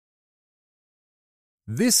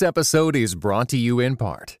This episode is brought to you in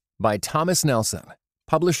part by Thomas Nelson,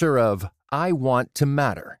 publisher of I Want to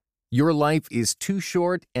Matter. Your life is too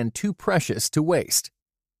short and too precious to waste.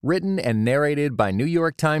 Written and narrated by New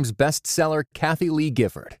York Times bestseller Kathy Lee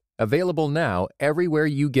Gifford. Available now everywhere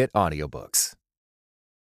you get audiobooks.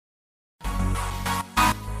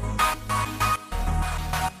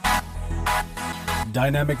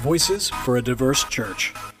 Dynamic voices for a diverse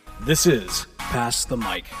church. This is Pass the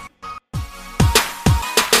Mic.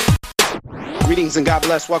 Greetings and God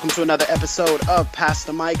bless. Welcome to another episode of Pass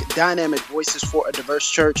the Mic, Dynamic Voices for a Diverse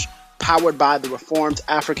Church, powered by the Reformed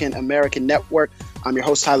African American Network. I'm your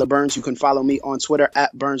host, Tyler Burns. You can follow me on Twitter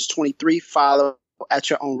at Burns23. Follow at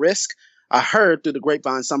your own risk. I heard through the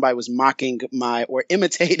grapevine somebody was mocking or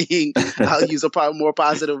imitating, I'll use a probably more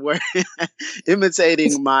positive word,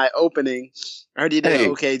 imitating my opening. I heard you did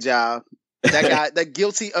an okay job. That guy, that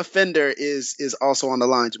guilty offender is also on the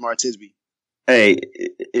line, Jamar Tisby. Hey,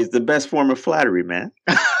 it's the best form of flattery, man.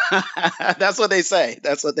 That's what they say.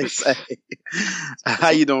 That's what they say.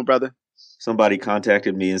 How you doing, brother? Somebody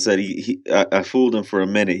contacted me and said I fooled him for a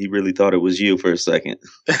minute. He really thought it was you for a second.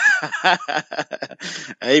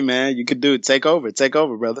 Hey, man, you could do it. Take over. Take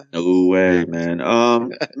over, brother. No way, man.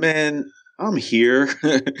 Man, I'm here.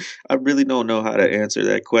 I really don't know how to answer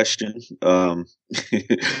that question.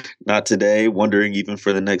 Not today, wondering even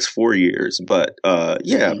for the next 4 years. But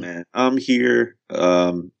yeah, man, I'm here.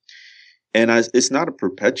 And it's not a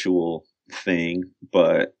perpetual thing,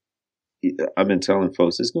 but I've been telling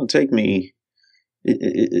folks it's going to take me.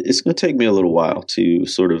 It's going to take me a little while to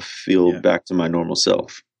sort of feel back to my normal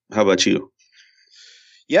self. How about you?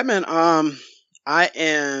 Yeah, man. I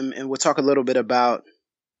am, and we'll talk a little bit about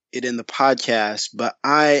it in the podcast, but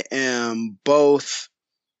I am both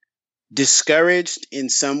discouraged in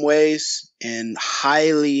some ways and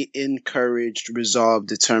highly encouraged, resolved,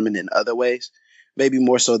 determined in other ways. Maybe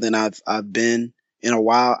more so than I've been in a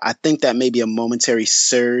while. I think that may be a momentary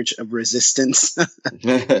surge of resistance,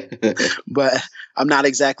 but I'm not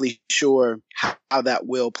exactly sure how that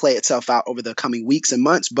will play itself out over the coming weeks and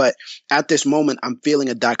months. But at this moment, I'm feeling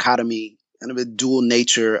a dichotomy, kind of a dual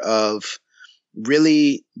nature of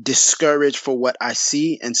really discouraged for what I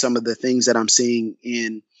see and some of the things that I'm seeing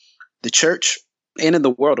in the church and in the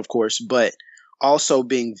world, of course, but also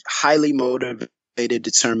being highly motivated,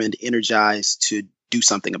 determined, energized to do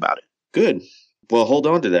something about it. Good. Well, hold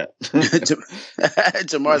on to that.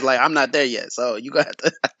 Jamar's like, I'm not there yet, so you got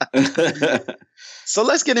to. So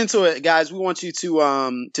let's get into it, guys. We want you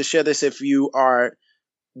to share this if you are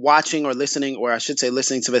watching or listening, or I should say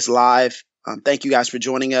listening to this live. Thank you guys for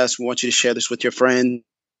joining us. We want you to share this with your friends.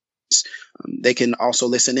 They can also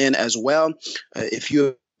listen in as well. If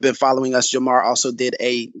you've been following us, Jamar also did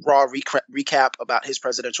a raw recap about his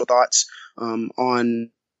presidential thoughts on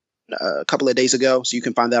a couple of days ago. So you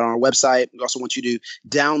can find that on our website. We also want you to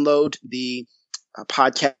download the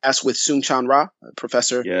podcast with Soong-Chan Rah,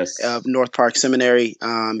 professor of North Park Seminary.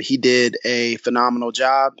 He did a phenomenal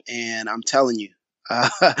job, and I'm telling you,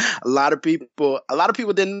 a lot of people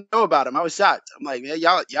didn't know about him. I was shocked. I'm like, man,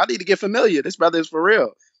 y'all need to get familiar. This brother is for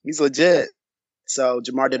real. He's legit. So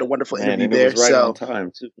Jamar did a wonderful interview there. It was right on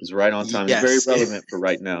time too. It was right on time. Yes. It's very relevant for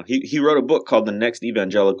right now. He wrote a book called The Next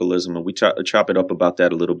Evangelicalism, and we chop it up about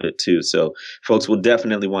that a little bit too. So folks will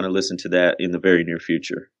definitely want to listen to that in the very near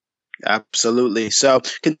future. Absolutely. So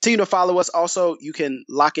continue to follow us. Also, you can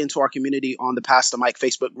lock into our community on the Pass the Mic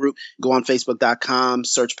Facebook group. Go on Facebook.com,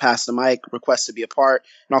 search Pass the Mic, request to be a part,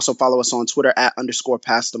 and also follow us on Twitter at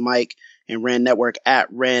 _Pass the Mic and Rand Network at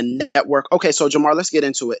Rand Network. Okay, so Jamar, let's get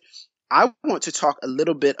into it. I want to talk a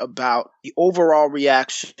little bit about the overall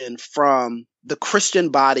reaction from the Christian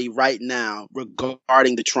body right now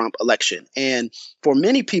regarding the Trump election. And for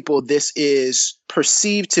many people, this is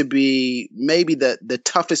perceived to be maybe the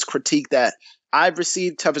toughest critique that I've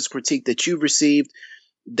received, toughest critique that you've received,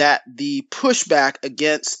 that the pushback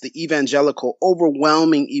against the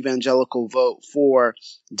overwhelming evangelical vote for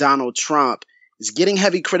Donald Trump is getting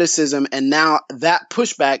heavy criticism. And now that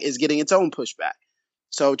pushback is getting its own pushback.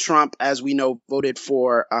 So Trump, as we know,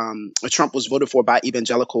 Trump was voted for by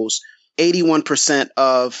evangelicals. 81%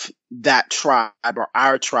 of that tribe, or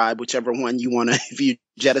our tribe, whichever one you want to, if you're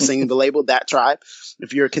jettisoning the label, that tribe,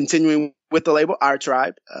 if you're continuing with the label, our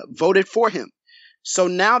tribe, voted for him. So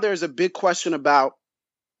now there's a big question about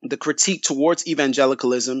the critique towards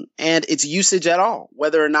evangelicalism and its usage at all,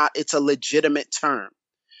 whether or not it's a legitimate term.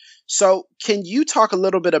 So can you talk a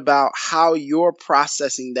little bit about how you're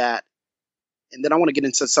processing that? And then I want to get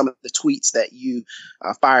into some of the tweets that you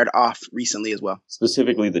fired off recently as well.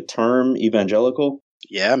 Specifically, the term evangelical.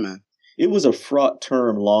 Yeah, man. It was a fraught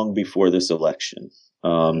term long before this election.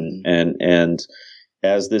 And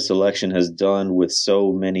as this election has done with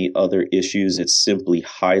so many other issues, it's simply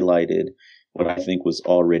highlighted what I think was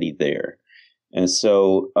already there. And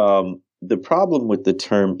so the problem with the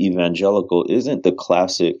term evangelical isn't the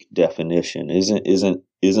classic definition, isn't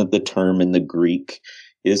the term in the Greek,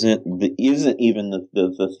 isn't even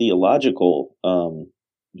the theological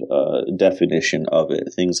definition of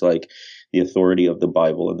it. Things like the authority of the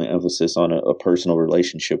Bible and the emphasis on a personal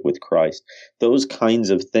relationship with Christ. Those kinds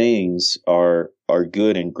of things are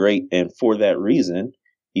good and great, and for that reason,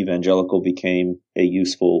 evangelical became a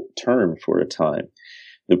useful term for a time.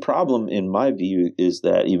 The problem, in my view, is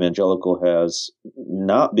that evangelical has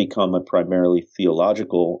not become a primarily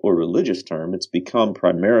theological or religious term. It's become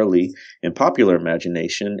primarily, in popular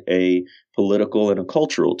imagination, a political and a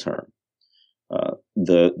cultural term.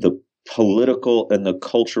 The political and the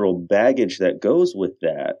cultural baggage that goes with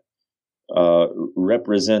that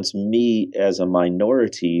represents me as a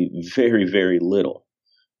minority very, very little.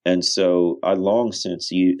 And so I long since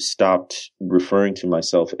stopped referring to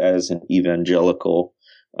myself as an evangelical.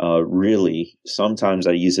 Really, sometimes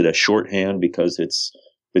I use it as shorthand because it's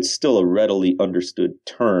still a readily understood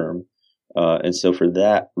term, and so for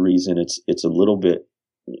that reason,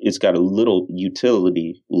 it's got a little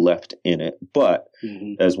utility left in it. But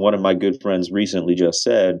as one of my good friends recently just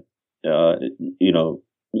said,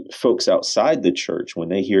 folks outside the church, when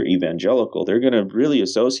they hear evangelical, they're going to really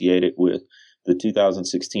associate it with the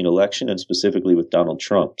 2016 election and specifically with Donald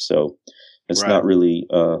Trump. So it's not really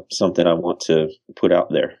something I want to put out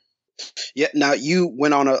there. Yeah. Now, you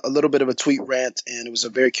went on a little bit of a tweet rant, and it was a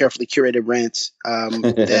very carefully curated rant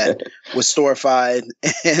that was storified.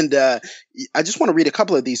 And I just want to read a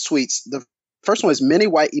couple of these tweets. The first one is, many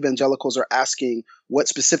white evangelicals are asking what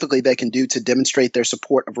specifically they can do to demonstrate their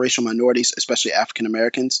support of racial minorities, especially African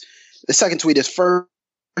Americans. The second tweet is, first,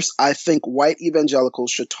 I think white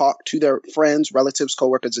evangelicals should talk to their friends, relatives,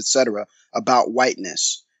 coworkers, etc. about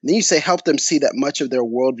whiteness. And then you say, help them see that much of their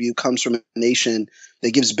worldview comes from a nation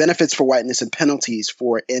that gives benefits for whiteness and penalties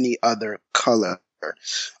for any other color.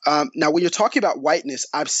 Now, when you're talking about whiteness,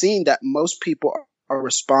 I've seen that most people are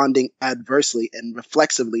responding adversely and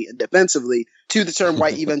reflexively and defensively to the term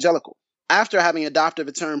white evangelical after having adopted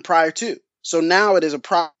the term prior to. So now it is a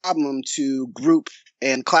problem to group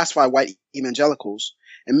and classify white evangelicals.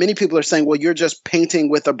 And many people are saying, well, you're just painting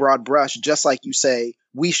with a broad brush, just like you say,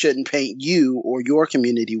 we shouldn't paint you or your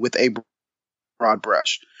community with a broad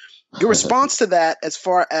brush. Your response to that, as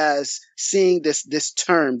far as seeing this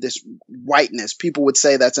term, this whiteness, people would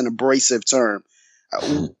say that's an abrasive term.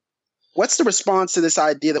 What's the response to this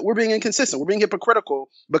idea that we're being inconsistent, we're being hypocritical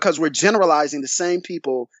because we're generalizing the same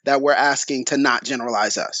people that we're asking to not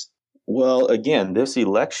generalize us? Well, again, this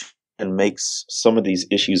election makes some of these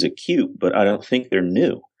issues acute, but I don't think they're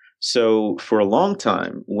new. So for a long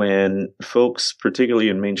time, when folks, particularly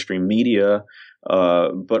in mainstream media,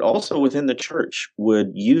 but also within the church,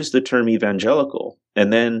 would use the term evangelical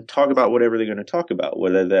and then talk about whatever they're going to talk about,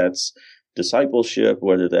 whether that's discipleship,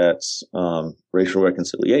 whether that's racial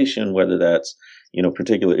reconciliation, whether that's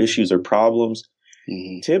particular issues or problems.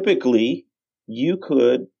 Typically, you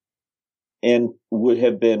could and would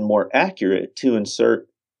have been more accurate to insert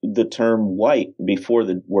the term white before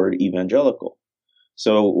the word evangelical.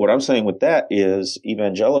 So what I'm saying with that is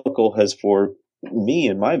evangelical has, for me,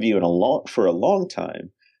 in my view, for a long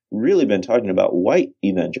time, really been talking about white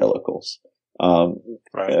evangelicals.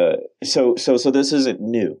 Right. So this isn't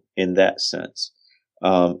new in that sense.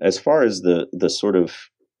 As far as the sort of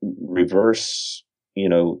reverse,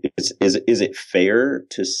 is it fair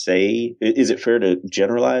to say? Is it fair to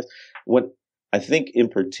generalize? What I think in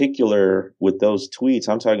particular with those tweets,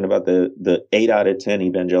 I'm talking about the 8 out of 10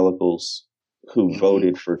 evangelicals who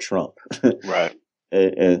voted for Trump. Right.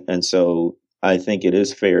 And so I think it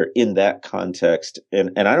is fair in that context.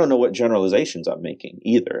 And I don't know what generalizations I'm making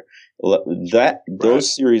either.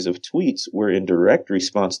 Those series of tweets were in direct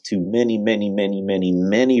response to many, many, many, many,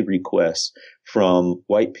 many requests from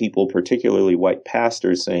white people, particularly white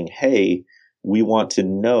pastors, saying, hey, we want to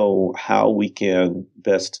know how we can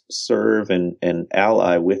best serve and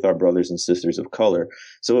ally with our brothers and sisters of color.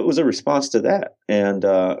 So it was a response to that.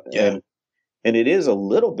 And it is a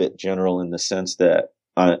little bit general in the sense that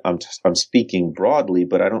I'm speaking broadly,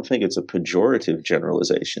 but I don't think it's a pejorative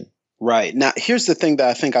generalization. Right. Now, here's the thing that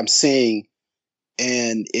I think I'm seeing,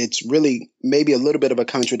 and it's really maybe a little bit of a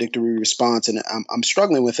contradictory response, and I'm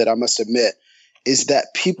struggling with it, I must admit, is that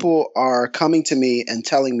people are coming to me and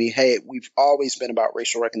telling me, hey, we've always been about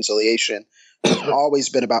racial reconciliation. We've always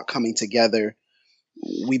been about coming together.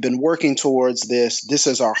 We've been working towards this. This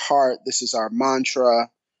is our heart. This is our mantra.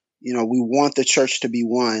 We want the church to be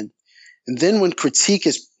one. And then when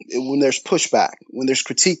there's pushback, when there's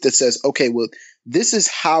critique that says, okay, well, this is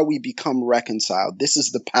how we become reconciled. This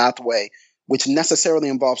is the pathway, which necessarily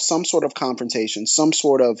involves some sort of confrontation, some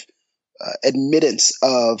sort of admittance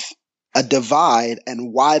of a divide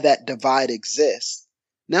and why that divide exists.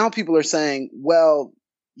 Now people are saying, well,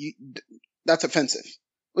 that's offensive.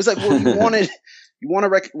 It was like, well, you want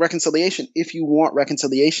a reconciliation. If you want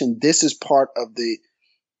reconciliation, this is part of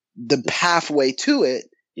the pathway to it.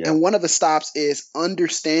 Yeah. And one of the stops is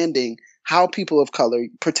understanding how people of color,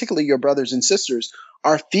 particularly your brothers and sisters,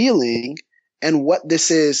 are feeling and what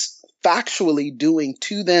this is factually doing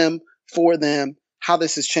to them, for them, how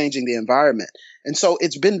this is changing the environment. And so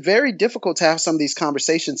it's been very difficult to have some of these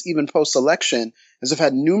conversations, even post-election, as I've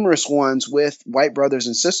had numerous ones with white brothers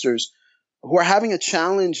and sisters who are having a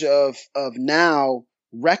challenge of now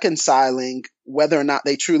reconciling whether or not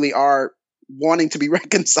they truly are wanting to be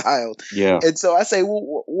reconciled. Yeah. And so I say,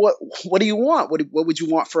 well, what do you want? What would you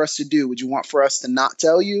want for us to do? Would you want for us to not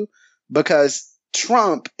tell you? Because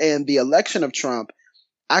Trump and the election of Trump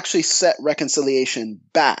actually set reconciliation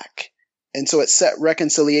back. And so it set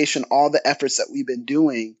reconciliation, all the efforts that we've been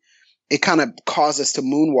doing, it kind of caused us to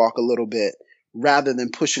moonwalk a little bit rather than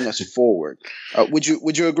pushing us forward. Would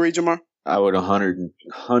you agree, Jamar? I would 100%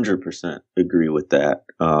 agree with that.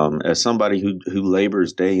 As somebody who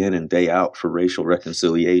labors day in and day out for racial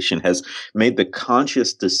reconciliation, has made the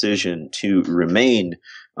conscious decision to remain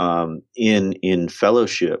in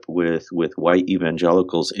fellowship with white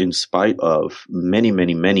evangelicals in spite of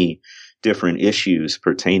many different issues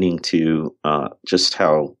pertaining to just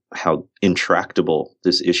how intractable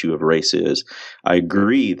this issue of race is. I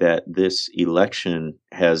agree that this election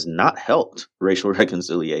has not helped racial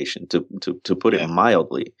reconciliation, to put it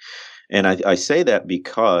mildly. And I say that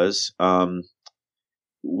because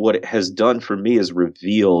what it has done for me is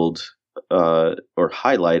revealed or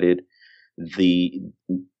highlighted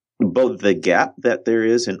both the gap that there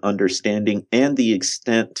is in understanding and the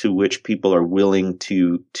extent to which people are willing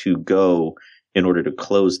to go in order to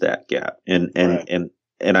close that gap. And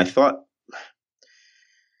I thought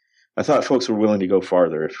folks were willing to go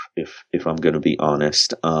farther if I'm going to be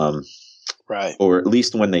honest. Right. Or at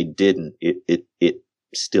least when they didn't, it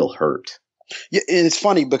still hurt. Yeah, and it's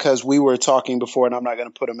funny because we were talking before, and I'm not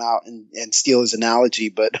going to put him out and steal his analogy,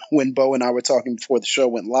 but when Bo and I were talking before the show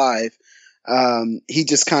went live, he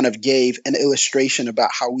just kind of gave an illustration about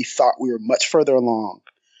how we thought we were much further along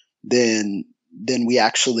than we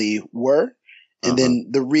actually were. And then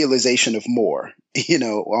the realization of more,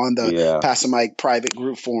 on the Pastor Mike private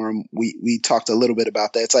group forum, we talked a little bit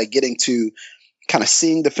about that. It's like getting to kind of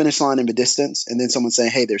seeing the finish line in the distance and then someone saying,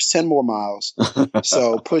 hey, there's 10 more miles.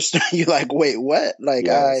 So push, you're like, wait, what? Like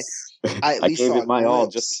I at least gave it my all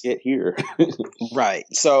just to get here. Right.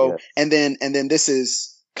 So, and then this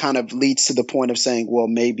is kind of leads to the point of saying, well,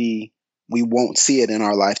 maybe we won't see it in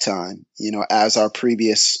our lifetime, as our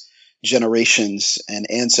previous generations and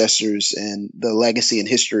ancestors and the legacy and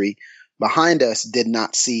history behind us did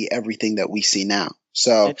not see everything that we see now.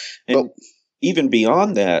 So, but even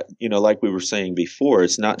beyond that, like we were saying before,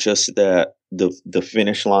 it's not just that the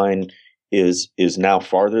finish line is now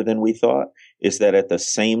farther than we thought. It's that at the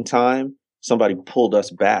same time, somebody pulled us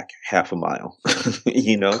back half a mile,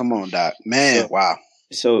 Come on, Doc. Man, wow.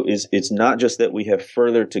 So it's not just that we have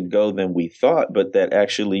further to go than we thought, but that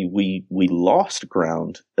actually we lost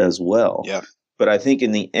ground as well. Yeah. But I think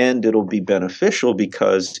in the end, it'll be beneficial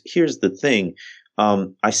because here's the thing.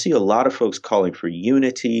 I see a lot of folks calling for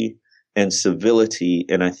unity and civility,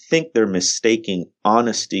 and I think they're mistaking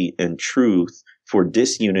honesty and truth for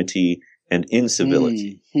disunity and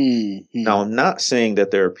incivility. Now, I'm not saying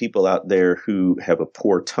that there are people out there who have a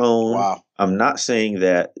poor tone. Wow. I'm not saying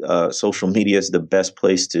that social media is the best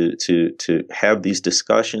place to have these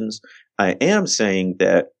discussions. I am saying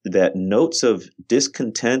that notes of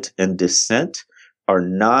discontent and dissent are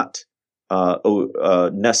not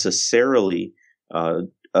necessarily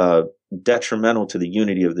detrimental to the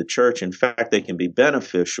unity of the church. In fact, they can be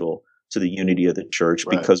beneficial to the unity of the church,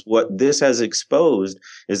 because what this has exposed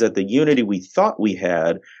is that the unity we thought we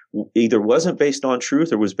had either wasn't based on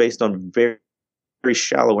truth or was based on very, very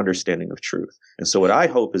shallow understanding of truth. And so what I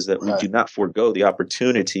hope is that we do not forego the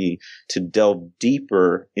opportunity to delve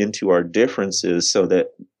deeper into our differences so that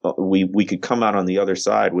we could come out on the other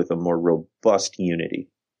side with a more robust unity.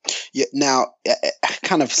 Yeah. Now,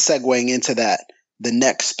 kind of segueing into that, the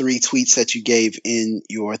next 3 tweets that you gave in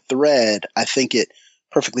your thread, I think it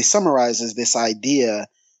perfectly summarizes this idea.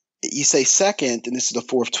 You say second, and this is the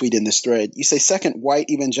 4th tweet in this thread, you say second, white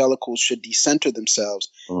evangelicals should decenter themselves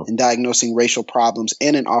in diagnosing racial problems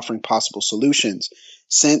and in offering possible solutions.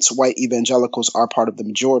 since white evangelicals are part of the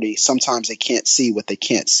majority, sometimes they can't see what they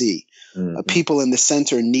can't see. People in the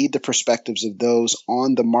center need the perspectives of those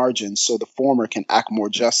on the margins so the former can act more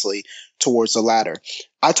justly towards the latter.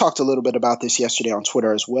 I talked a little bit about this yesterday on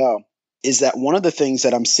Twitter as well, is that one of the things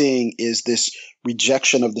that I'm seeing is this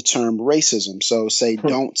rejection of the term racism. So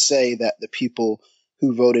don't say that the people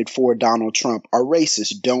who voted for Donald Trump are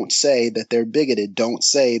racist. Don't say that they're bigoted. Don't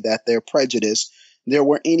say that they're prejudiced. There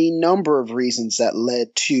were any number of reasons that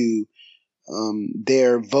led to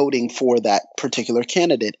their voting for that particular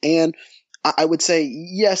candidate. And I would say,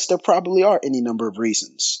 yes, there probably are any number of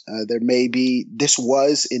reasons. This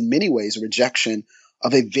was in many ways a rejection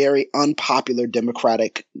of a very unpopular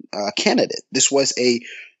Democratic candidate. This was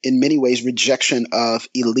in many ways, rejection of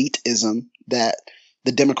elitism that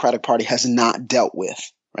the Democratic Party has not dealt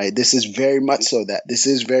with, right? This is very much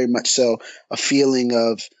so a feeling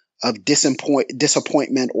of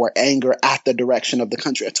disappointment or anger at the direction of the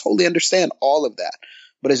country. I totally understand all of that.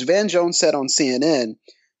 But as Van Jones said on CNN,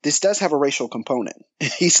 this does have a racial component.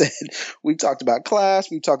 He said, we've talked about class,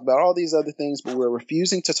 we've talked about all these other things, but we're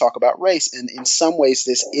refusing to talk about race. And in some ways,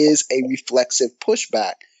 this is a reflexive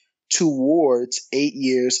pushback towards 8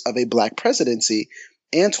 years of a Black presidency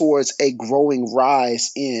and towards a growing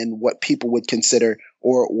rise in what people would consider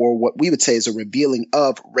or what we would say is a revealing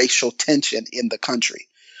of racial tension in the country.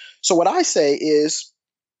 So what I say is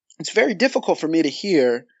it's very difficult for me to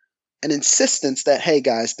hear an insistence that, hey,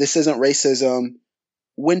 guys, this isn't racism,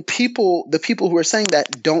 when the people who are saying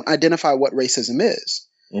that don't identify what racism is.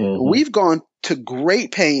 Mm-hmm. We've gone to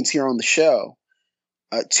great pains here on the show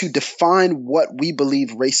to define what we believe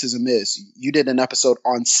racism is. You did an episode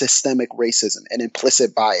on systemic racism and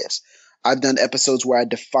implicit bias. I've done episodes where I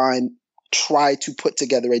try to put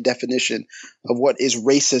together a definition of what is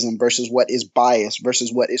racism versus what is bias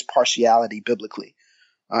versus what is partiality biblically.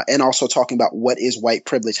 And also talking about what is white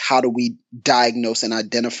privilege. How do we diagnose and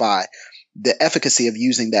identify the efficacy of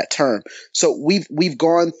using that term? So we've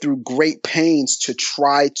gone through great pains to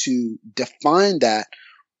try to define that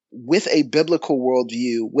with a biblical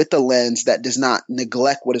worldview, with a lens that does not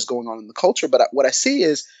neglect what is going on in the culture. But what I see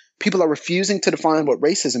is people are refusing to define what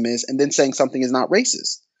racism is and then saying something is not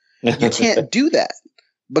racist. You can't do that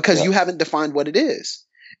because you haven't defined what it is.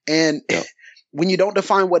 And when you don't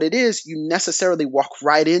define what it is, you necessarily walk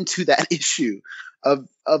right into that issue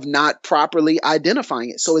of not properly identifying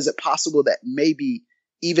it. So is it possible that maybe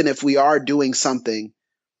even if we are doing something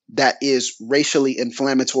that is racially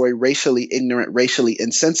inflammatory, racially ignorant, racially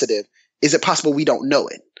insensitive, is it possible we don't know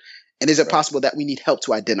it? And is it possible that we need help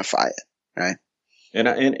to identify it? Right.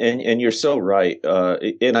 And you're so right.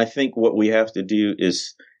 And I think what we have to do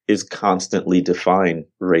is constantly define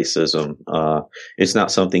racism. It's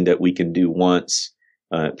not something that we can do once,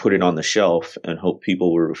 put it on the shelf and hope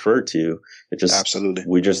people will refer to. Absolutely.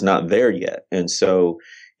 We're just not there yet. And so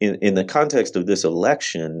in the context of this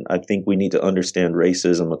election, I think we need to understand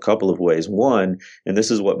racism a couple of ways. One, and this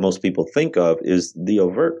is what most people think of, is the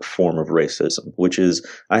overt form of racism, which is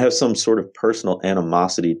I have some sort of personal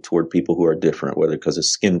animosity toward people who are different, whether because of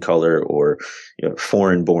skin color or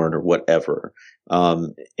foreign born or whatever.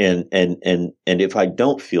 And if I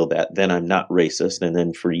don't feel that, then I'm not racist. And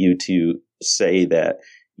then for you to say that,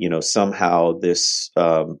 somehow this,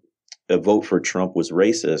 a vote for Trump was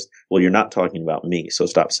racist. Well, you're not talking about me. So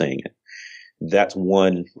stop saying it. That's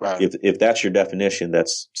one. Right. If that's your definition,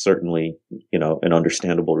 that's certainly, an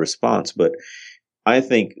understandable response. But I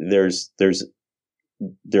think there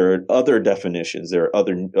are other definitions. There are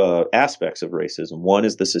other aspects of racism. One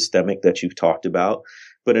is the systemic that you've talked about.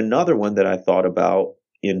 But another one that I thought about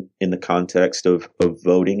in the context of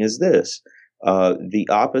voting is this. The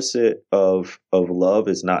opposite of love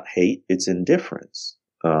is not hate, it's indifference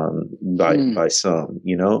by some,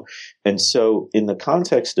 And so in the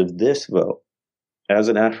context of this vote, as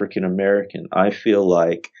an African American, I feel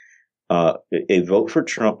like a vote for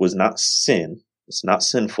Trump was not sin. It's not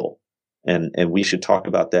sinful. And we should talk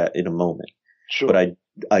about that in a moment. Sure. But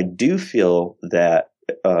I do feel that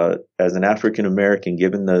as an African American,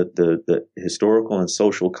 given the historical and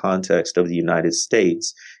social context of the United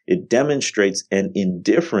States, it demonstrates an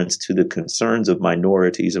indifference to the concerns of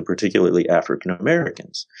minorities and particularly African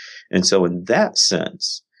Americans. And so in that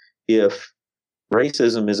sense, if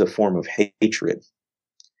racism is a form of hatred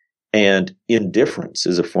and indifference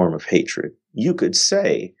is a form of hatred, you could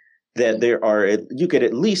say that you could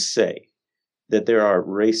at least say that there are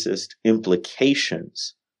racist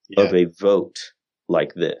implications of a vote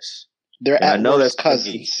like this. They're at worst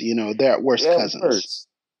cousins, they're at worst cousins. Worse.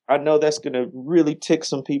 I know that's going to really tick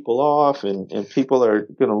some people off and people are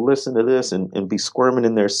going to listen to this and be squirming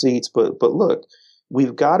in their seats. But look,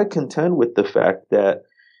 we've got to contend with the fact that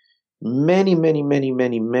many, many, many,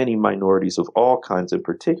 many, many minorities of all kinds, and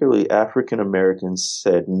particularly African Americans,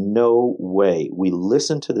 said, no way. We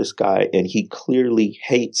listened to this guy, and he clearly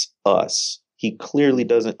hates us. He clearly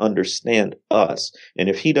doesn't understand us. And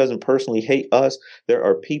if he doesn't personally hate us, there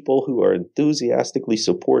are people who are enthusiastically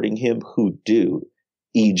supporting him who do,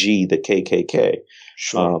 e.g. the KKK.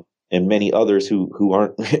 Sure. And many others who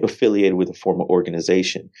aren't affiliated with a formal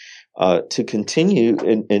organization. To continue,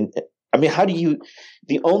 and I mean, how do you,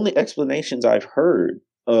 the only explanations I've heard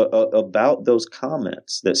about those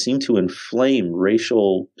comments that seem to inflame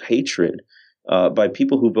racial hatred by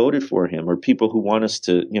people who voted for him or people who want us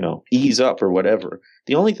to, ease up or whatever.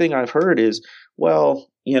 The only thing I've heard is, well,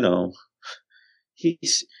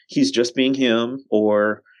 he's just being him,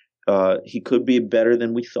 or he could be better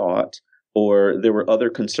than we thought, or there were other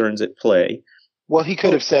concerns at play. Well, he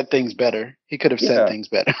could have said things better. He could have said things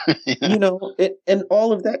better. And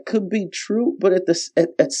all of that could be true, but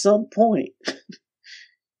at some point,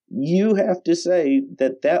 you have to say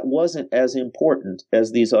that wasn't as important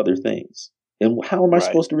as these other things. And how am I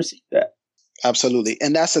supposed to receive that? Absolutely.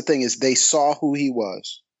 And that's the thing, is they saw who he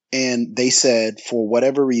was, and they said, for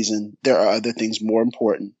whatever reason, there are other things more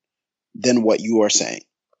important than what you are saying.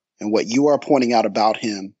 And what you are pointing out about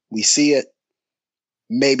him, we see it.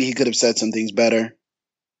 Maybe he could have said some things better,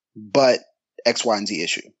 but X, Y, and Z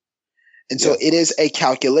issue. And so it is a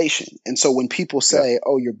calculation. And so when people say,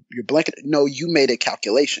 oh, you're blanket, no, you made a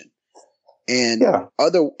calculation. And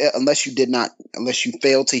unless you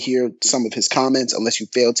failed to hear some of his comments, unless you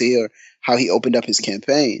failed to hear how he opened up his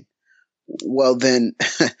campaign, well, then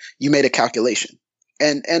you made a calculation.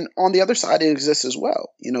 And on the other side, it exists as well.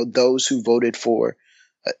 Those who voted for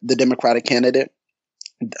the Democratic candidate,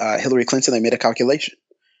 Hillary Clinton, they made a calculation.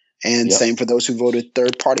 And same for those who voted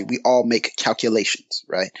third party. We all make calculations,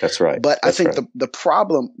 right? That's right. But I think the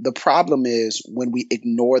problem is when we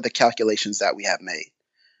ignore the calculations that we have made.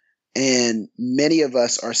 And many of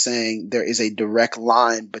us are saying there is a direct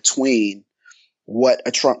line between what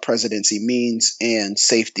a Trump presidency means and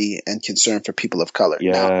safety and concern for people of color.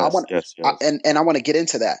 Yes, now, I want and I want to get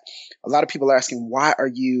into that. A lot of people are asking,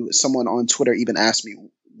 someone on Twitter even asked me,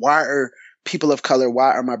 why are people of color,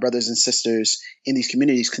 why are my brothers and sisters in these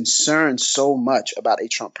communities concerned so much about a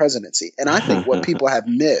Trump presidency? And I think what people have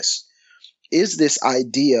missed is this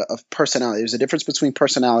idea of personality. There's a difference between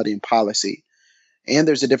personality and policy, and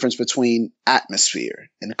there's a difference between atmosphere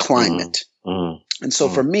and climate. And so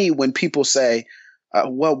for me, when people say,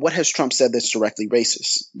 well, what has Trump said that's directly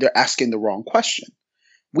racist? They're asking the wrong question.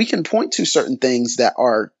 We can point to certain things that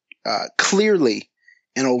are clearly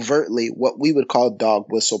and overtly what we would call dog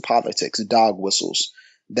whistle politics, dog whistles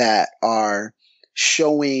that are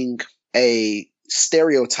showing a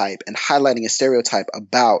stereotype and highlighting a stereotype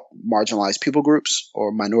about marginalized people groups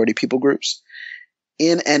or minority people groups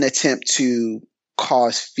in an attempt to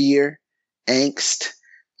cause fear, angst,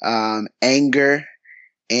 anger,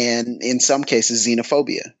 and in some cases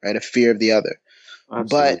xenophobia, right? A fear of the other.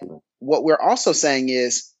 Absolutely. But what we're also saying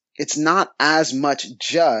is it's not as much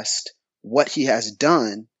just what he has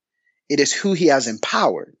done, it is who he has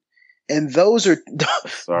empowered. And those are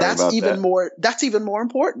that's even more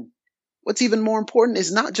important. What's even more important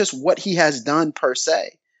is not just what he has done per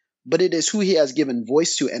se, but it is who he has given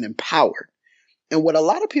voice to and empowered. And what a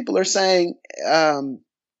lot of people are saying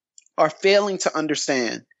are failing to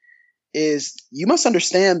understand is you must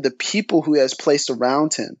understand the people who he has placed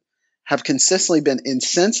around him have consistently been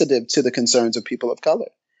insensitive to the concerns of people of color.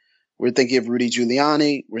 We're thinking of Rudy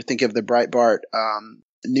Giuliani. We're thinking of the Breitbart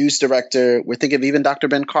news director. We're thinking of even Dr.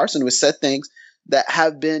 Ben Carson, who has said things that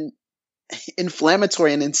have been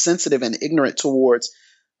inflammatory and insensitive and ignorant towards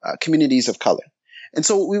communities of color. And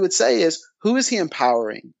so what we would say is, who is he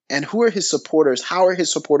empowering and who are his supporters? How are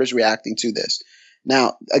his supporters reacting to this?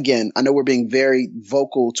 Now, again, I know we're being very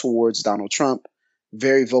vocal towards Donald Trump,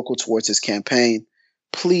 very vocal towards his campaign.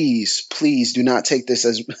 Please, please do not take this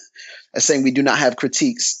as saying we do not have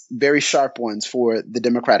critiques, very sharp ones for the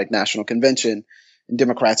Democratic National Convention and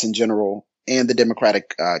Democrats in general and the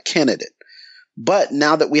Democratic candidate. But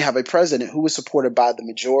now that we have a president who is supported by the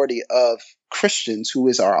majority of Christians, who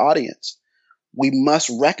is our audience, we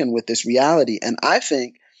must reckon with this reality. And I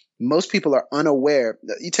think most people are unaware.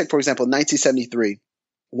 You take, for example, 1973,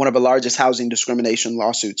 one of the largest housing discrimination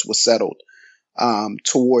lawsuits was settled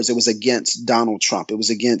it was against Donald Trump. It was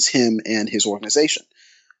against him and his organization.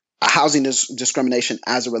 Housing discrimination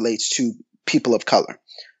as it relates to people of color.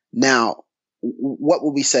 Now, what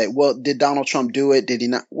would we say? Well, did Donald Trump do it? Did he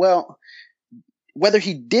not? Well, whether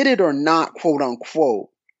he did it or not, quote unquote,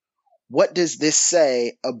 what does this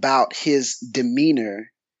say about his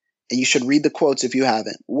demeanor and you should read the quotes if you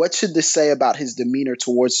haven't. What should this say about his demeanor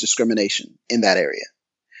towards discrimination in that area?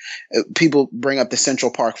 People bring up the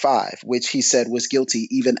Central Park Five, which he said was guilty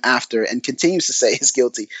even after, and continues to say is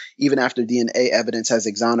guilty even after DNA evidence has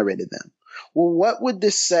exonerated them. Well, what would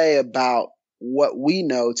this say about what we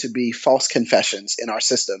know to be false confessions in our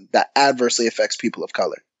system that adversely affects people of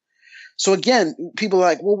color? So again, people are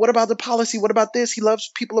like, well, what about the policy? What about this? He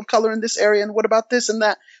loves people of color in this area. And what about this and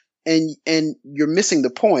that? And you're missing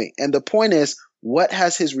the point. And the point is, what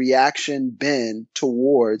has his reaction been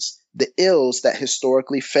towards the ills that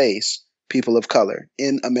historically face people of color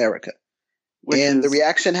in America? The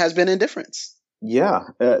reaction has been indifference. Yeah,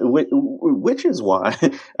 which is why,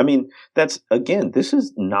 I mean, this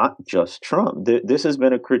is not just Trump. This has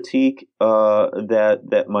been a critique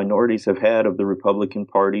that minorities have had of the Republican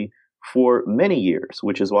Party for many years,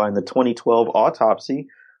 which is why in the 2012 autopsy,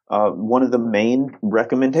 one of the main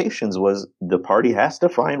recommendations was the party has to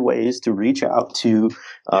find ways to reach out to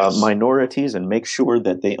minorities and make sure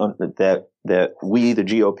that that we, the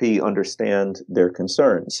GOP, understand their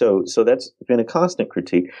concerns. So that's been a constant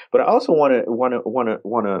critique. But I also want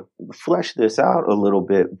to flesh this out a little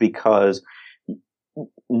bit, because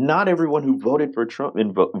not everyone who voted for Trump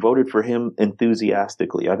voted for him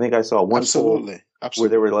enthusiastically. I think I saw one poll where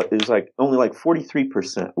there were it was like only like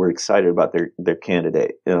 43% were excited about their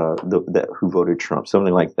candidate who voted Trump,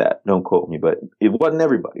 something like that. Don't quote me, but it wasn't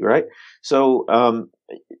everybody, right? So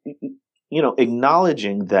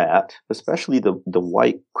acknowledging that, especially the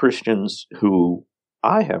white Christians who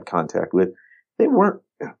I have contact with, they were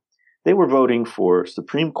voting for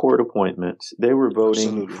Supreme Court appointments. They were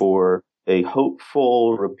voting for a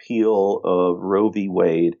hopeful repeal of Roe v.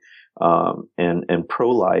 Wade and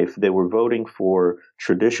pro-life. They were voting for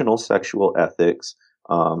traditional sexual ethics.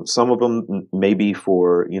 Some of them maybe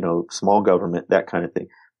for small government, that kind of thing.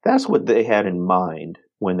 That's what they had in mind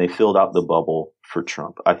when they filled out the bubble for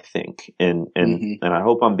Trump, I think, and I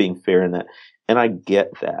hope I'm being fair in that, and I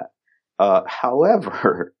get that.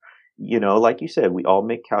 However, like you said, we all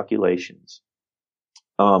make calculations.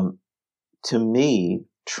 To me,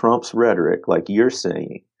 Trump's rhetoric, like you're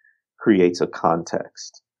saying, creates a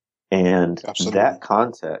context. And that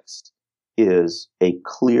context is a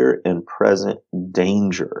clear and present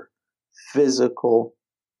danger, physical,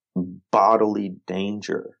 bodily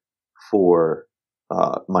danger for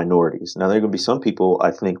minorities. Now, there are going to be some people,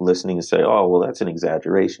 I think, listening and say, oh, well, that's an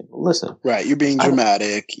exaggeration. Listen. Right. You're being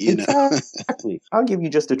dramatic, Exactly. I'll give you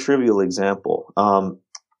just a trivial example.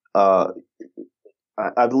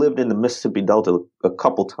 I've lived in the Mississippi Delta a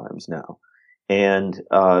couple times now, and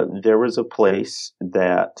there was a place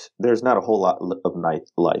that there's not a whole lot of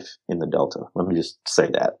nightlife in the Delta. Let me just say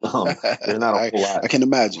that there's not a whole lot. I can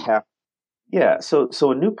imagine. Yeah, so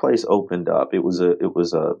a new place opened up. It was a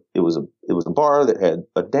bar that had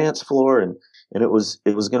a dance floor, and it was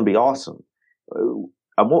going to be awesome.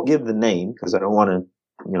 I won't give the name because I don't want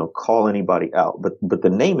to call anybody out, but the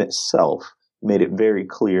name itself made it very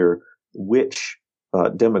clear which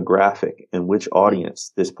demographic and which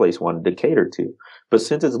audience this place wanted to cater to. But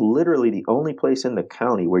since it's literally the only place in the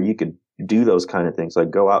county where you could do those kind of things, like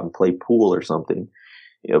go out and play pool or something,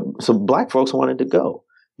 so black folks wanted to go,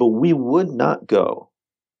 but we would not go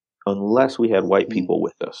unless we had white people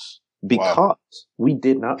with us, because we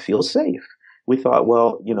did not feel safe. We thought,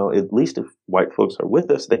 well, at least if white folks are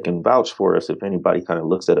with us, they can vouch for us if anybody kind of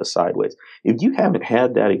looks at us sideways. If you haven't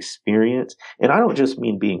had that experience, and I don't just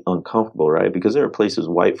mean being uncomfortable, right? Because there are places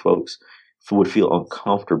white folks would feel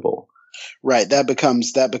uncomfortable. Right. That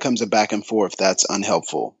becomes a back and forth that's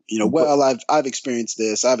unhelpful. Well, I've experienced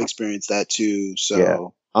this. I've experienced that too. So yeah.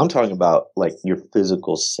 I'm talking about like your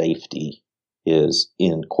physical safety is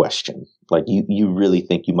in question. Like you really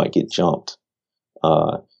think you might get jumped.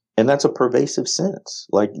 And that's a pervasive sense.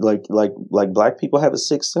 Like black people have a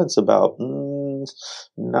sixth sense about,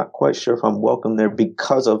 not quite sure if I'm welcome there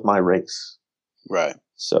because of my race. Right.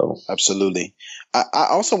 So absolutely. I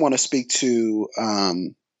also want to speak to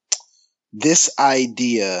this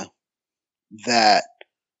idea that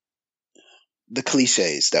the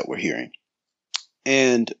cliches that we're hearing.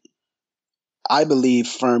 And I believe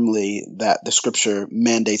firmly that the scripture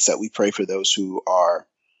mandates that we pray for those who are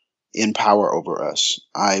in power over us.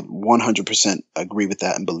 I 100% agree with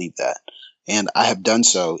that and believe that. And I have done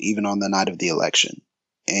so even on the night of the election.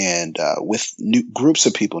 And with groups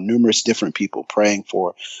of people, numerous different people, praying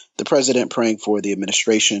for the president, praying for the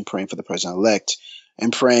administration, praying for the president-elect,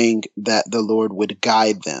 and praying that the Lord would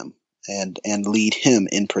guide them and lead him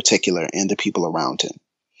in particular and the people around him.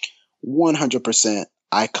 100%,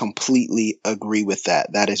 I completely agree with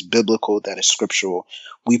that. That is biblical. That is scriptural.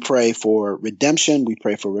 We pray for redemption. We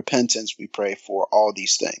pray for repentance. We pray for all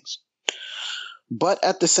these things. But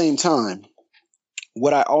at the same time,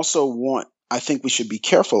 what I think we should be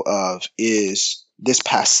careful of is this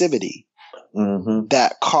passivity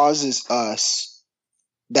that causes us,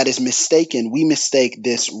 that is mistaken. We mistake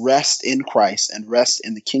this rest in Christ and rest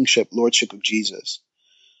in the kingship, lordship of Jesus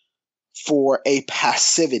for a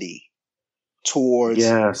passivity towards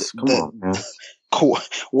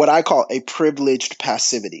what I call a privileged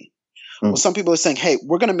passivity. Well, some people are saying, hey,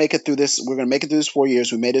 we're going to make it through this. We're going to make it through this 4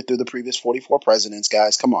 years. We made it through the previous 44 presidents,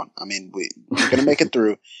 guys. Come on. I mean, we're going to make it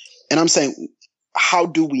through. And I'm saying, how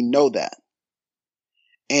do we know that?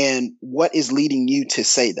 And what is leading you to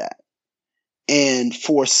say that? And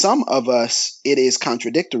for some of us, it is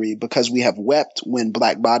contradictory because we have wept when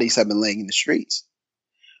Black bodies have been laying in the streets.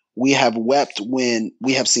 We have wept when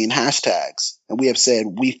we have seen hashtags and we have said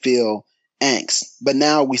we feel angst. But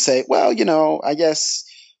now we say, well, I guess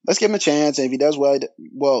let's give him a chance. And if he does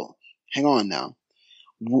well, hang on now.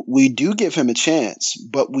 We do give him a chance,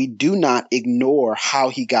 but we do not ignore how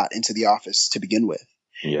he got into the office to begin with.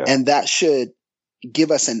 Yeah. And that should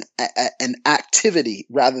give us an activity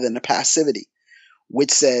rather than a passivity,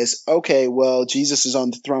 which says, okay, well, Jesus is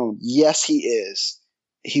on the throne. Yes, he is.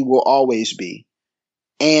 He will always be.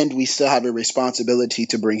 And we still have a responsibility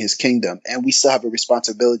to bring his kingdom. And we still have a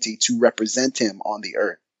responsibility to represent him on the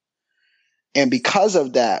earth. And because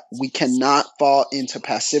of that, we cannot fall into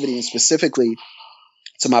passivity. And specifically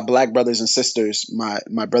to my Black brothers and sisters,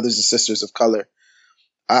 my brothers and sisters of color,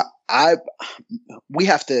 we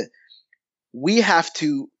have to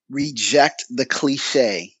reject the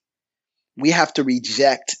cliche. We have to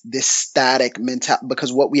reject this static mentality,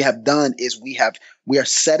 because what we have done is we are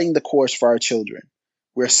setting the course for our children.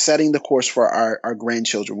 We're setting the course for our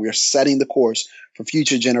grandchildren. We are setting the course for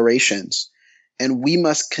future generations. And we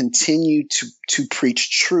must continue to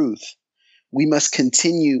preach truth. We must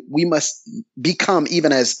become,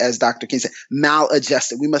 even as Dr. King said,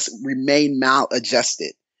 maladjusted. We must remain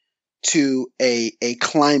maladjusted to a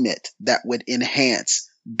climate that would enhance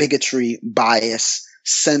bigotry, bias,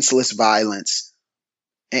 senseless violence,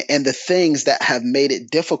 and the things that have made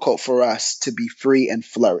it difficult for us to be free and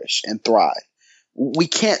flourish and thrive. We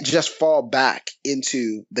can't just fall back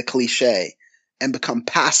into the cliche and become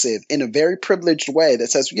passive in a very privileged way that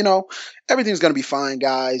says, everything's going to be fine,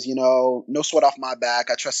 guys. No sweat off my back.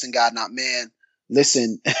 I trust in God, not man.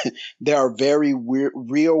 Listen, there are very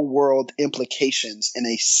real world implications in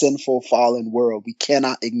a sinful, fallen world. We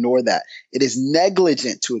cannot ignore that. It is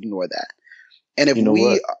negligent to ignore that. And if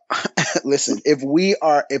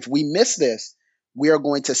if we miss this, we are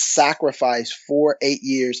going to sacrifice 8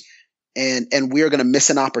 years and we are going to miss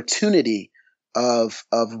an opportunity of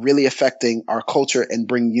really affecting our culture and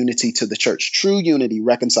bring unity to the church. True unity,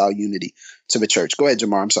 reconcile unity to the church. Go ahead,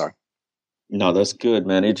 Jamar. I'm sorry. No, that's good,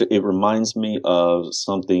 man. It reminds me of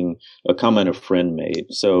a comment a friend made.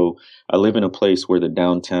 So I live in a place where the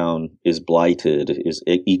downtown is blighted, is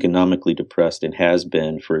economically depressed, and has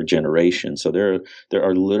been for a generation. So there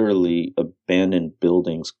are literally abandoned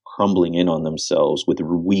buildings crumbling in on themselves with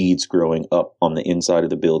weeds growing up on the inside of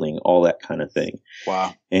the building, all that kind of thing.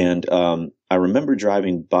 Wow. And I remember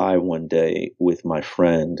driving by one day with my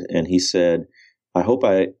friend, and he said, I hope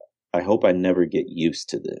I never get used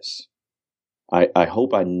to this. I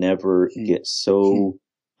hope I never get so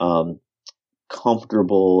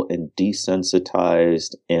comfortable and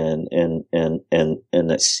desensitized and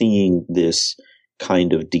that seeing this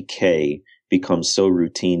kind of decay becomes so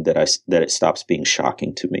routine that it stops being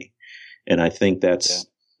shocking to me. And I think that's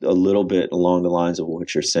a little bit along the lines of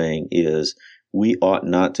what you're saying is we ought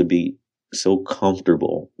not to be so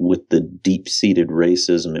comfortable with the deep-seated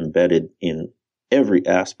racism embedded in every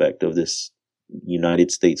aspect of this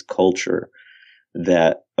United States culture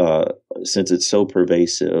that since it's so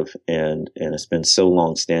pervasive and it's been so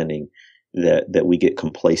long standing that we get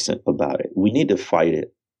complacent about it. We need to fight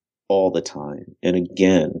it all the time. And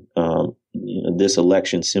again, this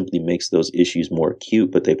election simply makes those issues more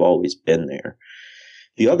acute, but they've always been there.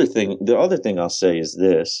 The other thing I'll say is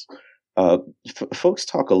this: folks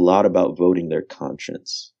talk a lot about voting their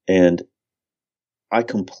conscience, and I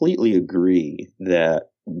completely agree that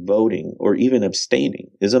voting or even abstaining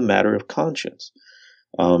is a matter of conscience.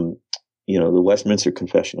 The Westminster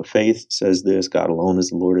Confession of Faith says this: God alone is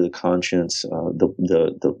the Lord of the conscience.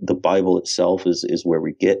 The Bible itself is where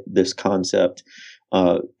we get this concept,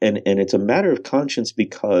 and it's a matter of conscience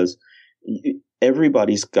because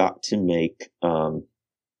everybody's got to make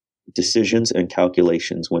decisions and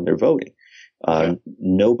calculations when they're voting.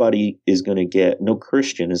 Nobody is going to get, no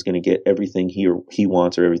Christian is going to get everything he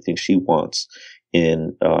wants or everything she wants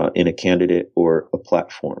in a candidate or a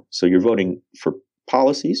platform. So you're voting for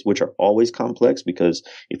policies, which are always complex, because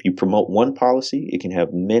if you promote one policy, it can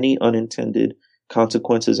have many unintended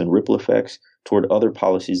consequences and ripple effects toward other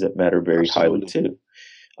policies that matter very highly too.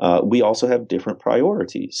 We also have different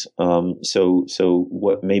priorities. So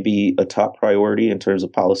what may be a top priority in terms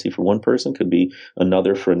of policy for one person could be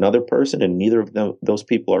another for another person, and neither of those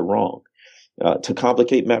people are wrong. To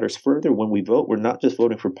complicate matters further, when we vote, we're not just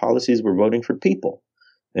voting for policies, we're voting for people.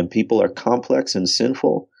 And people are complex and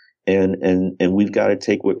sinful, and we've got to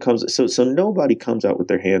take what comes. So nobody comes out with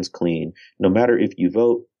their hands clean, no matter if you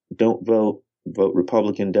vote, don't vote, vote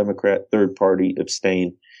Republican, Democrat, third party,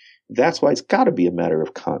 abstain. That's why it's got to be a matter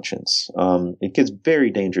of conscience. It gets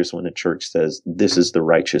very dangerous when the church says this is the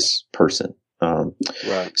righteous person.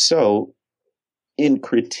 Right. So in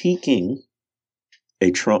critiquing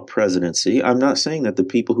a Trump presidency, I'm not saying that the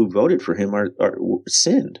people who voted for him are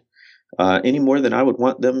sinned any more than I would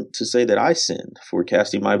want them to say that I sinned for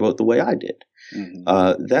casting my vote the way I did.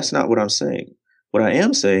 Mm-hmm. That's not what I'm saying. What I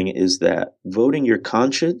am saying is that voting your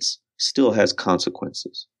conscience still has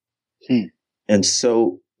consequences. And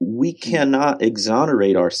so we cannot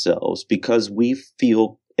exonerate ourselves because we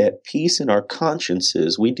feel at peace in our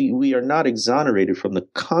consciences. We are not exonerated from the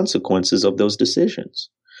consequences of those decisions.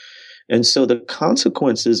 And so the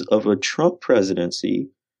consequences of a Trump presidency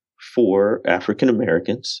for African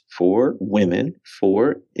Americans, for women,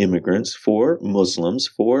 for immigrants, for Muslims,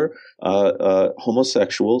 for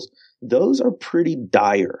homosexuals, those are pretty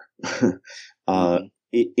dire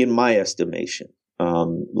in my estimation.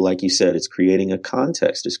 Like you said, it's creating a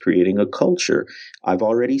context, it's creating a culture. I've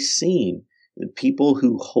already seen people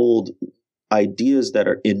who hold ideas that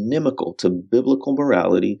are inimical to biblical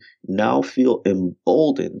morality now feel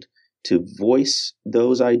emboldened to voice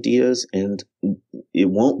those ideas, and it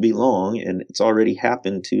won't be long, and it's already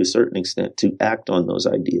happened to a certain extent, to act on those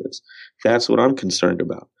ideas. That's what I'm concerned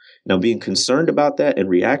about. Now, being concerned about that and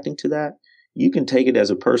reacting to that, you can take it as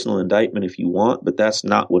a personal indictment if you want, but that's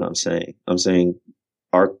not what I'm saying. I'm saying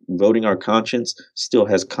voting our conscience still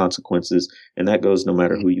has consequences, and that goes no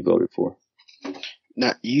matter who you voted for.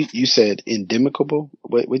 Now, you said indemnicable?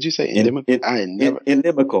 What would you say? Indemnicable?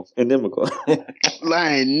 Inimical. I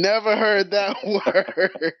ain't never heard that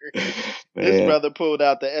word. This brother pulled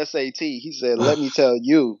out the SAT. He said, let me tell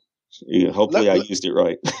you. Yeah, hopefully I used it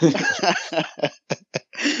right.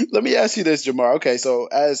 Let me ask you this, Jamar. Okay, so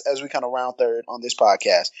as we kind of round third on this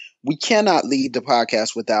podcast, we cannot leave the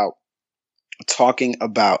podcast without talking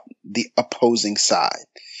about the opposing side.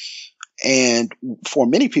 And for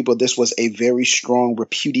many people, this was a very strong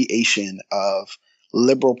repudiation of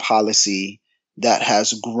liberal policy that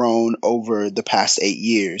has grown over the past 8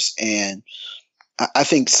 years. And I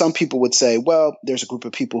think some people would say, well, there's a group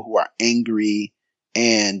of people who are angry,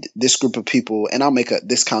 and this group of people, and I'll make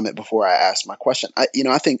this comment before I ask my question. I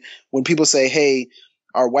think when people say, hey,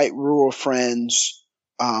 our white rural friends,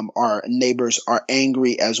 our neighbors are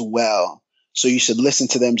angry as well, so you should listen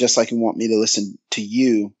to them just like you want me to listen to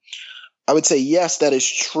you. I would say, yes, that is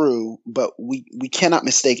true, but we cannot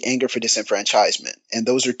mistake anger for disenfranchisement. And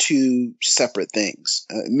those are two separate things.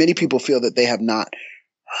 Many people feel that they have not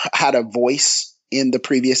had a voice in the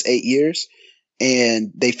previous 8 years,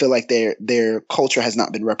 and they feel like their culture has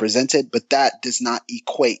not been represented, but that does not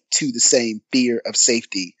equate to the same fear of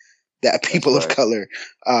safety that people of color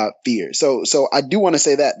fear. So I do want to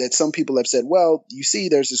say that some people have said, well, you see,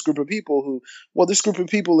 there's this group of people this group of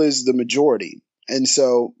people is the majority. And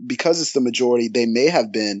so because it's the majority, they may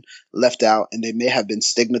have been left out and they may have been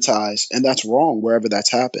stigmatized, and that's wrong wherever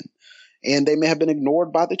that's happened. And they may have been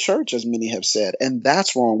ignored by the church, as many have said, and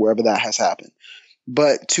that's wrong wherever that has happened.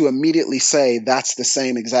 But to immediately say that's the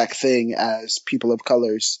same exact thing as people of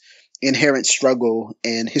color's inherent struggle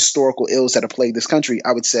and historical ills that have plagued this country,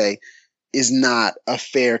 I would say is not a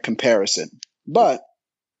fair comparison. But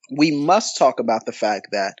we must talk about the fact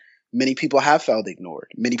that many people have felt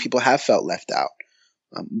ignored. Many people have felt left out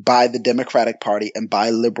by the Democratic Party and by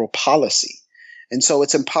liberal policy. And so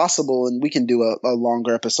it's impossible, and we can do a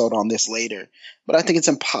longer episode on this later, but I think it's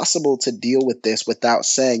impossible to deal with this without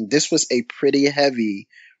saying this was a pretty heavy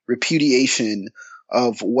repudiation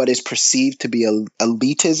of what is perceived to be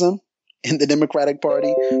elitism in the Democratic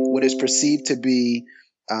Party, what is perceived to be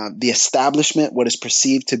the establishment, what is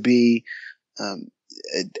perceived to be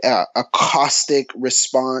a caustic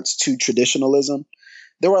response to traditionalism.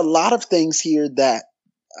 There were a lot of things here that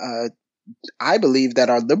I believe that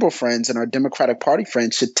our liberal friends and our Democratic Party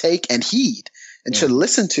friends should take and heed and should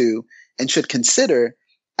listen to and should consider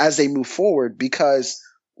as they move forward, because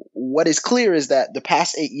what is clear is that the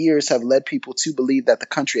past 8 years have led people to believe that the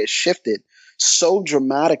country has shifted so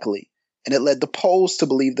dramatically, and it led the polls to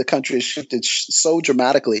believe the country has shifted so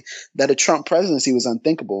dramatically that a Trump presidency was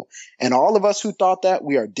unthinkable. And all of us who thought that,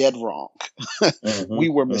 we are dead wrong. We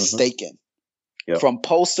were mistaken. Yep. From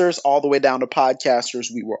pollsters all the way down to podcasters,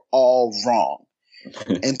 we were all wrong.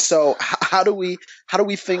 And so how do we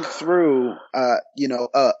think through,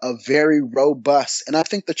 a very robust, and I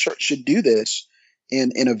think the church should do this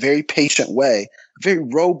in a very patient way, a very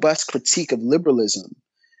robust critique of liberalism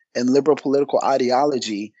and liberal political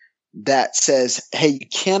ideology that says, hey, you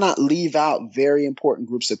cannot leave out very important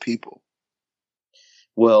groups of people.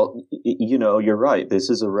 Well, you're right. This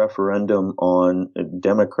is a referendum on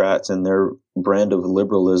Democrats and their brand of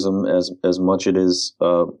liberalism as much it is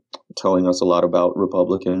telling us a lot about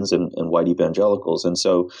Republicans and white evangelicals. And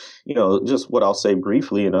so, just what I'll say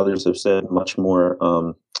briefly, and others have said much more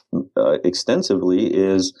extensively,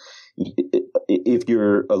 is if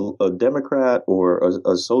you're a Democrat or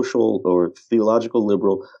a social or theological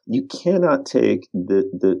liberal, you cannot take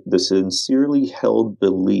the sincerely held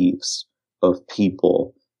beliefs of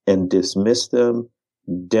people and dismiss them,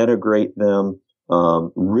 denigrate them,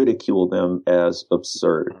 ridicule them as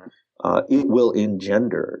absurd. It will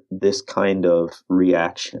engender this kind of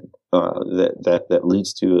reaction that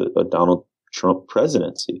leads to a Donald Trump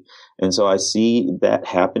presidency. And so I see that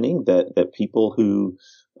happening, that people who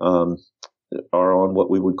are on what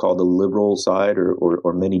we would call the liberal side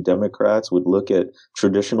or many Democrats would look at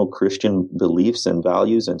traditional Christian beliefs and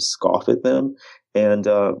values and scoff at them. And,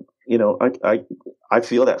 I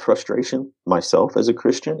feel that frustration myself as a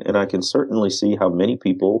Christian, and I can certainly see how many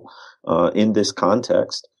people in this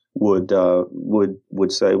context would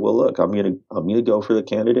say, well, look, I'm gonna go for the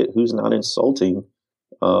candidate who's not insulting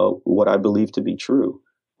what I believe to be true.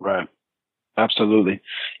 Right. Absolutely.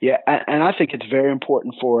 Yeah. And I think it's very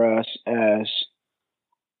important for us as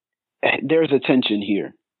there's a tension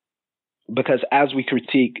here, because as we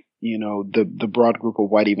critique, the broad group of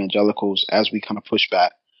white evangelicals, as we kind of push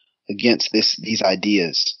back against these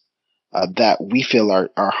ideas that we feel are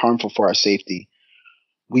harmful for our safety,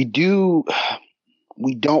 we don't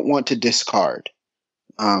want to discard.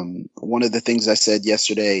 One of the things I said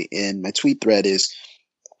yesterday in my tweet thread is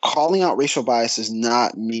calling out racial bias does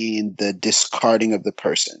not mean the discarding of the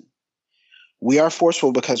person. We are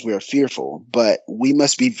forceful because we are fearful, but we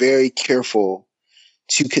must be very careful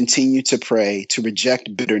to continue to pray, to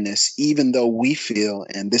reject bitterness, even though we feel,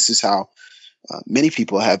 and this is how many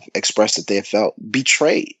people have expressed that they have felt,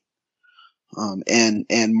 betrayed and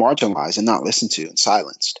marginalized and not listened to and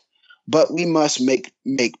silenced. But we must make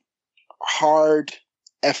hard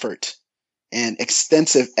effort and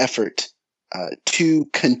extensive effort to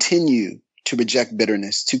continue to reject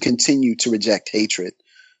bitterness, to continue to reject hatred,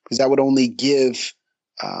 because that would only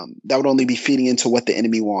be feeding into what the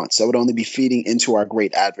enemy wants. That would only be feeding into our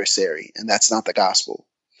great adversary, and that's not the gospel.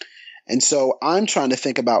 And so I'm trying to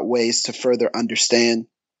think about ways to further understand,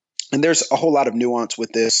 and there's a whole lot of nuance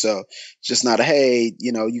with this. So it's just not hey,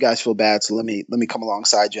 you guys feel bad, so let me come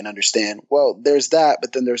alongside you and understand. Well, there's that,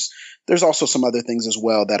 but then there's also some other things as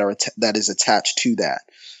well that is attached to that.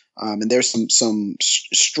 And there's some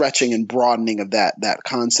stretching and broadening of that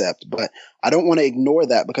concept. But I don't want to ignore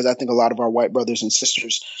that, because I think a lot of our white brothers and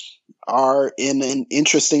sisters are in an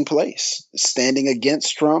interesting place, standing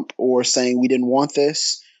against Trump or saying we didn't want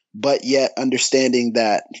this, but yet understanding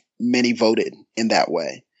that many voted in that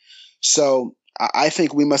way. So I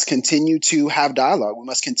think we must continue to have dialogue. We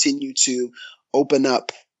must continue to open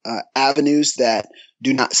up avenues that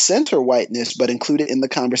do not center whiteness, but include it in the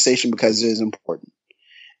conversation because it is important.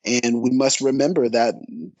 And we must remember that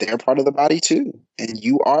they're part of the body too. And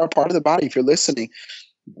you are a part of the body. If you're listening,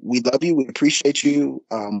 we love you. We appreciate you.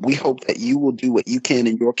 We hope that you will do what you can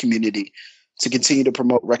in your community to continue to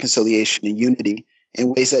promote reconciliation and unity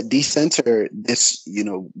in ways that decenter this,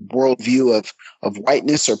 worldview of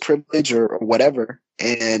whiteness or privilege or whatever.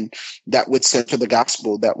 And that would center the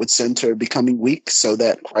gospel, that would center becoming weak so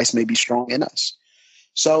that Christ may be strong in us.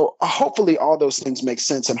 So hopefully all those things make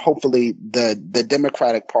sense, and hopefully the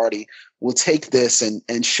Democratic Party will take this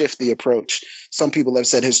and shift the approach. Some people have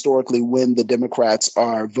said historically when the Democrats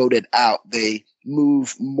are voted out, they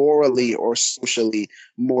move morally or socially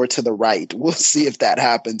more to the right. We'll see if that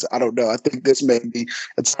happens. I don't know. I think this may be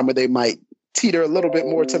a time where they might teeter a little bit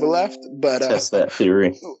more to the left. But test that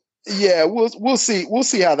theory. Yeah, we'll see. We'll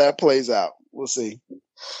see how that plays out. We'll see.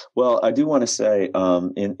 Well, I do want to say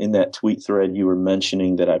in that tweet thread you were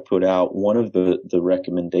mentioning that I put out, one of the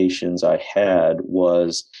recommendations I had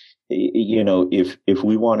was if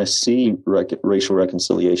we want to see racial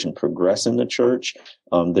reconciliation progress in the church,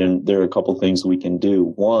 then there are a couple things we can do.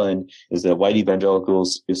 One is that white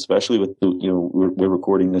evangelicals, especially with we're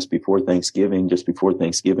recording this before Thanksgiving, just before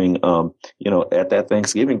Thanksgiving, at that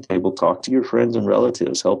Thanksgiving table, talk to your friends and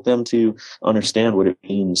relatives, help them to understand what it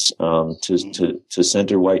means to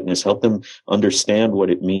center whiteness, help them understand what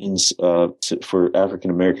it means for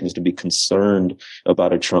African Americans to be concerned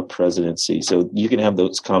about a Trump presidency. So you can have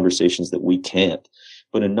those conversations that we can't.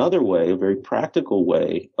 But another way, a very practical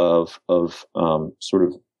way of sort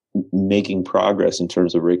of making progress in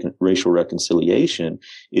terms of racial reconciliation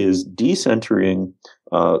is decentering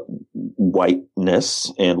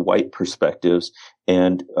whiteness and white perspectives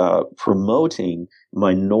and promoting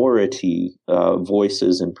minority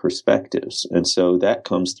voices and perspectives. And so that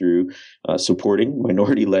comes through supporting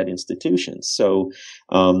minority-led institutions. So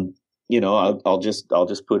I'll just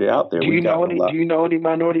put it out there. Do you know any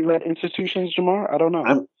minority-led institutions, Jamar? I don't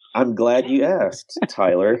know. I'm glad you asked,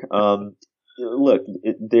 Tyler. Look,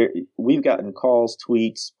 we've gotten calls,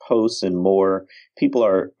 tweets, posts, and more. People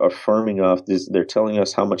are affirming us. They're telling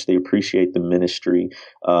us how much they appreciate the ministry.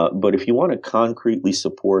 But if you want to concretely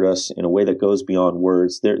support us in a way that goes beyond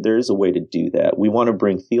words, there is a way to do that. We want to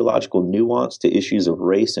bring theological nuance to issues of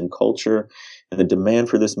race and culture. And the demand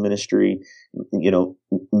for this ministry,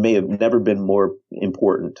 may have never been more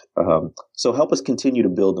important. So help us continue to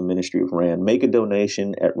build the ministry of RAND. Make a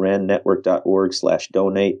donation at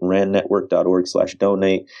randnetwork.org/donate,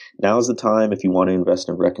 randnetwork.org/donate. Now's the time if you want to invest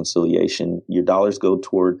in reconciliation. Your dollars go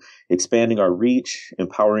toward expanding our reach,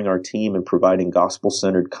 empowering our team, and providing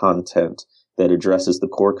gospel-centered content that addresses the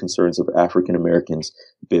core concerns of African Americans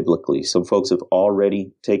biblically. Some folks have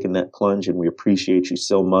already taken that plunge, and we appreciate you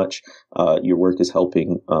so much. Your work is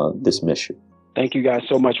helping this mission. Thank you guys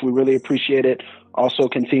so much. We really appreciate it. Also,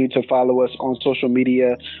 continue to follow us on social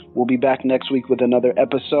media. We'll be back next week with another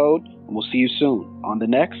episode, and we'll see you soon on the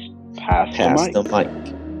next Pass the Mic.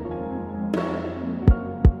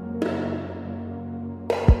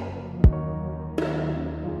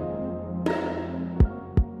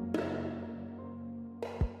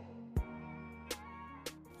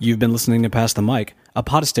 You've been listening to Pass the Mic, a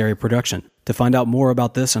Podastery production. To find out more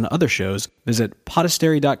about this and other shows, visit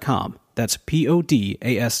podastery.com. That's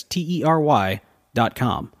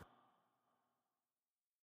PODASTERY.com.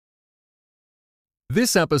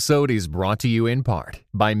 This episode is brought to you in part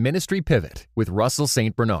by Ministry Pivot with Russell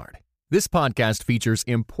St. Bernard. This podcast features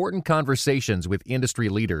important conversations with industry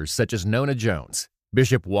leaders such as Nona Jones,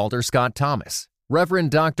 Bishop Walter Scott Thomas,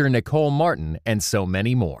 Reverend Dr. Nicole Martin, and so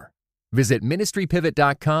many more. Visit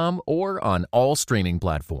ministrypivot.com or on all streaming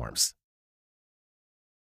platforms.